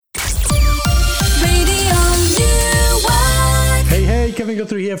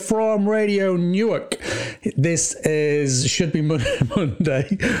Guthrie here from Radio Newark. This should be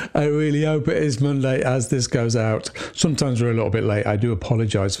Monday. I really hope it is Monday as this goes out. Sometimes we're a little bit late. I do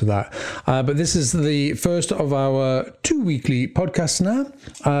apologise for that. But this is the first of our 2 weekly podcasts now.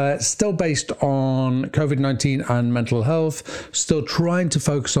 Still based on COVID-19 and mental health. Still trying to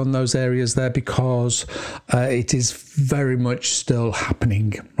focus on those areas there because it is very much still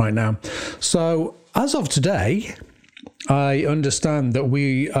happening right now. So as of today, I understand that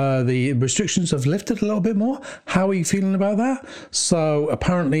the restrictions have lifted a little bit more. How are you feeling about that? So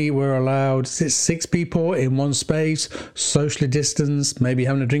apparently we're allowed 6 people in one space, socially distanced, maybe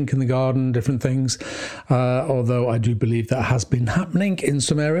having a drink in the garden, different things. Although I do believe that has been happening in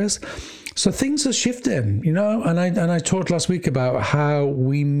some areas. So things are shifting, you know, and I talked last week about how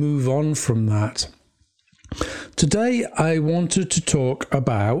we move on from that. Today I wanted to talk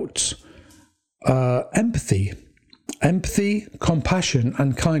about empathy, compassion,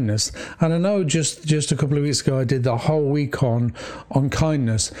 and kindness. And I know just a couple of weeks ago I did the whole week on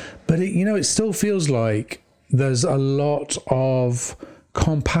kindness, but it still feels like there's a lot of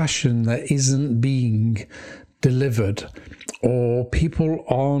compassion that isn't being delivered, or people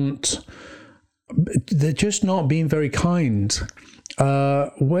they're just not being very kind.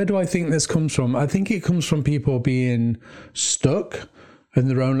 Where do I think this comes from? I think it comes from people being stuck in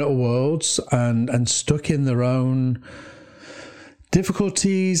their own little worlds and stuck in their own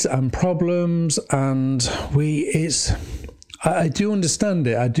difficulties and problems. And I do understand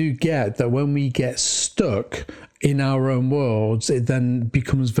it. I do get that when we get stuck in our own worlds, it then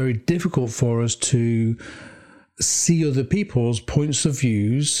becomes very difficult for us to see other people's points of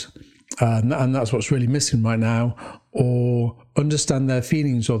views. And that's what's really missing right now, or understand their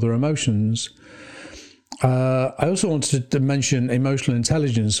feelings or their emotions. I also wanted to mention emotional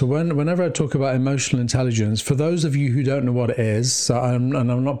intelligence. So whenever I talk about emotional intelligence, for those of you who don't know what it is, and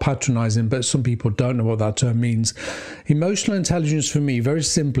I'm not patronizing, but some people don't know what that term means. Emotional intelligence for me, very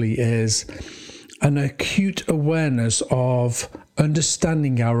simply, is an acute awareness of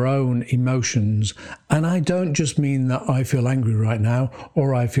understanding our own emotions. And I don't just mean that I feel angry right now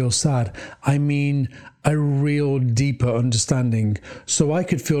or I feel sad. I mean a real deeper understanding. So I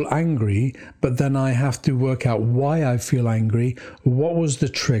could feel angry, but then I have to work out why I feel angry. What was the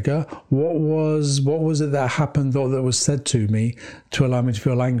trigger? What was it that happened or that was said to me to allow me to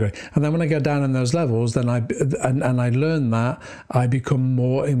feel angry? And then when I go down in those levels, then I learn that, I become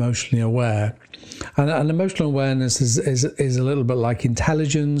more emotionally aware. And emotional awareness is a little bit like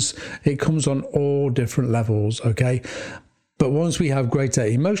intelligence. It comes on all different levels, okay? But once we have greater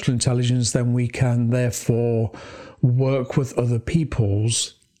emotional intelligence, then we can therefore work with other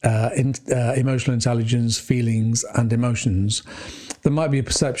people's emotional intelligence, feelings, and emotions. There might be a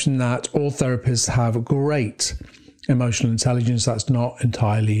perception that all therapists have great emotional intelligence. That's not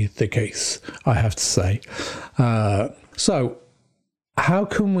entirely the case, I have to say. So how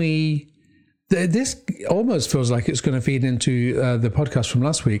can we... This almost feels like it's going to feed into the podcast from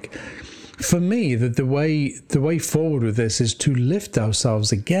last week. For me, the way forward with this is to lift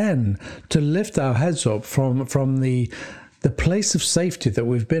ourselves again, to lift our heads up from the place of safety that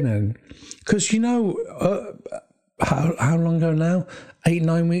we've been in. Because, how long ago now?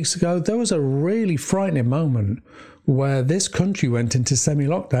 8-9 weeks ago, there was a really frightening moment where this country went into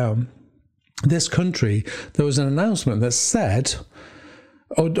semi-lockdown. This country, there was an announcement that said...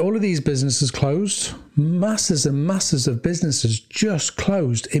 all of these businesses closed. Masses and masses of businesses just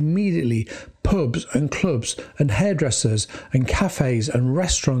closed immediately. Pubs and clubs and hairdressers and cafes and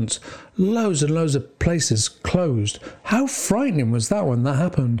restaurants. Loads and loads of places closed. How frightening was that when that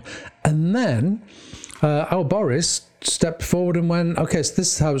happened? And then our Boris stepped forward and went, okay, so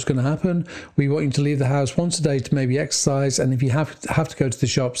this is how it's going to happen. We want you to leave the house once a day to maybe exercise, and if you have to go to the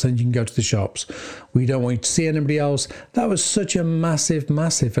shops, then you can go to the shops. We don't want you to see anybody else. That was such a massive,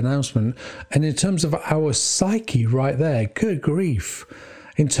 massive announcement. And in terms of our psyche right there, good grief,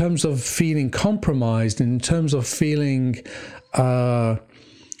 in terms of feeling compromised, in terms of feeling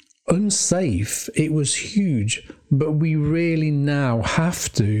unsafe, it was huge. But we really now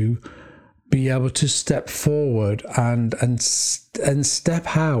have to be able to step forward and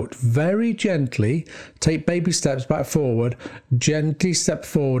step out very gently, take baby steps back forward, gently step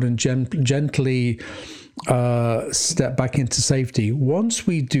forward and gently step back into safety. Once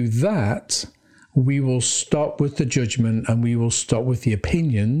we do that, we will stop with the judgment and we will stop with the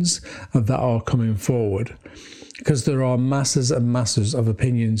opinions that are coming forward. Because there are masses and masses of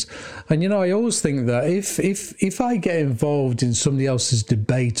opinions. And, I always think that if I get involved in somebody else's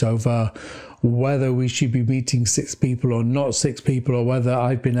debate over whether we should be meeting 6 people or not 6 people, or whether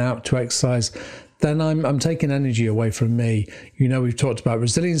I've been out to exercise, then I'm taking energy away from me. We've talked about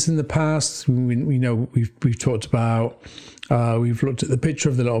resilience in the past. We've talked about, we've looked at the picture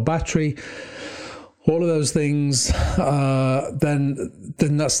of the little battery. All of those things, then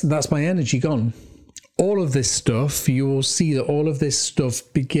that's my energy gone. All of this stuff, you will see that all of this stuff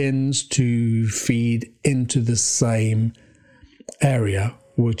begins to feed into the same area,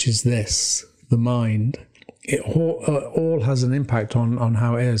 which is this, the mind. It all has an impact on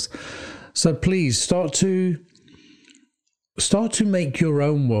how it is. So please start to make your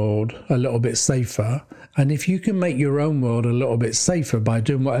own world a little bit safer. And if you can make your own world a little bit safer by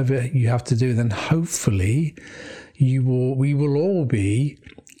doing whatever you have to do, then hopefully we will all be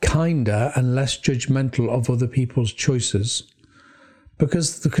kinder and less judgmental of other people's choices,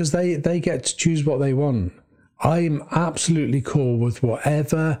 because they get to choose what they want. I'm absolutely cool with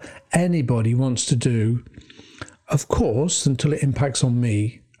whatever anybody wants to do, of course, until it impacts on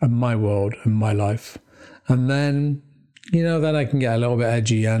me and my world and my life. And then, then I can get a little bit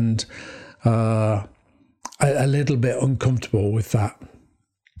edgy and a little bit uncomfortable with that.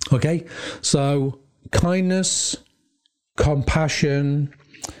 Okay, so kindness, compassion,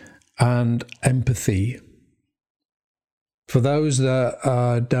 and empathy. For those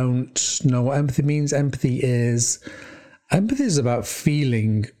that don't know what empathy means, empathy is about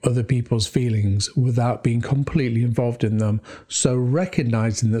feeling other people's feelings without being completely involved in them. So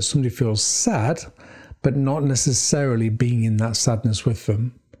recognizing that somebody feels sad, but not necessarily being in that sadness with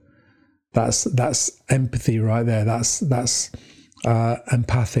them. That's empathy right there. That's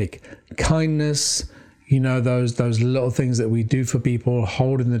empathic. Kindness, those little things that we do for people,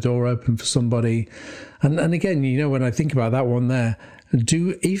 holding the door open for somebody. And again, when I think about that one there,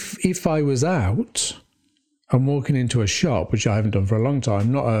 if I was out and walking into a shop, which I haven't done for a long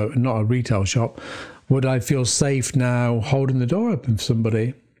time, not a retail shop, would I feel safe now holding the door open for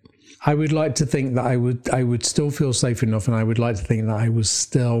somebody? I would like to think that I would still feel safe enough, and I would like to think that I was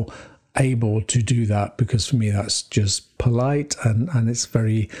still able to do that, because for me that's just polite and it's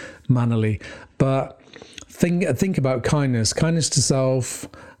very mannerly. But think about kindness to self.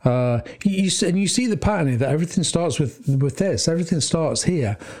 You see the pattern here, that everything starts with this. Everything starts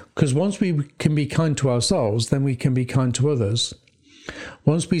here, because once we can be kind to ourselves, then we can be kind to others.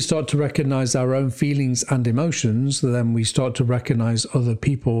 Once we start to recognize our own feelings and emotions, then we start to recognize other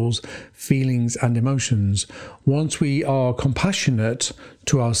people's feelings and emotions. Once we are compassionate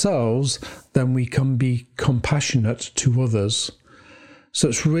to ourselves, then we can be compassionate to others. So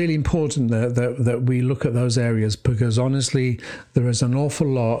it's really important that we look at those areas, because honestly, there is an awful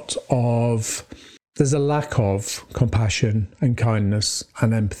lot of, there's a lack of compassion and kindness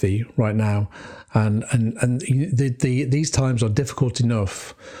and empathy right now. And these times are difficult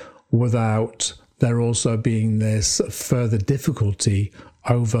enough without there also being this further difficulty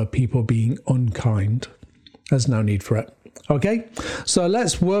over people being unkind. There's no need for it. Okay, so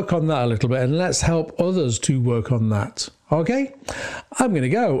let's work on that a little bit, and let's help others to work on that. Okay, I'm going to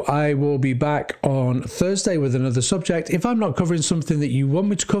go. I will be back on Thursday with another subject. If I'm not covering something that you want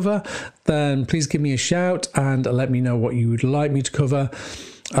me to cover, then please give me a shout and let me know what you would like me to cover.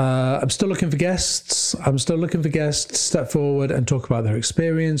 I'm still looking for guests. Step forward and talk about their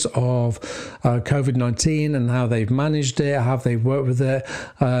experience of COVID-19 and how they've managed it, how they've worked with it,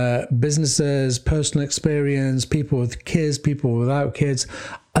 businesses, personal experience, people with kids, people without kids.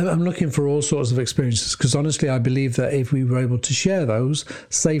 I'm looking for all sorts of experiences, because honestly, I believe that if we were able to share those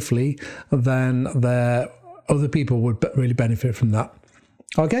safely, then other people would really benefit from that.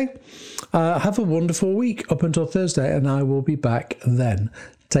 Okay, have a wonderful week up until Thursday, and I will be back then.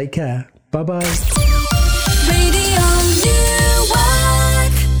 Take care. Bye-bye. Radio News.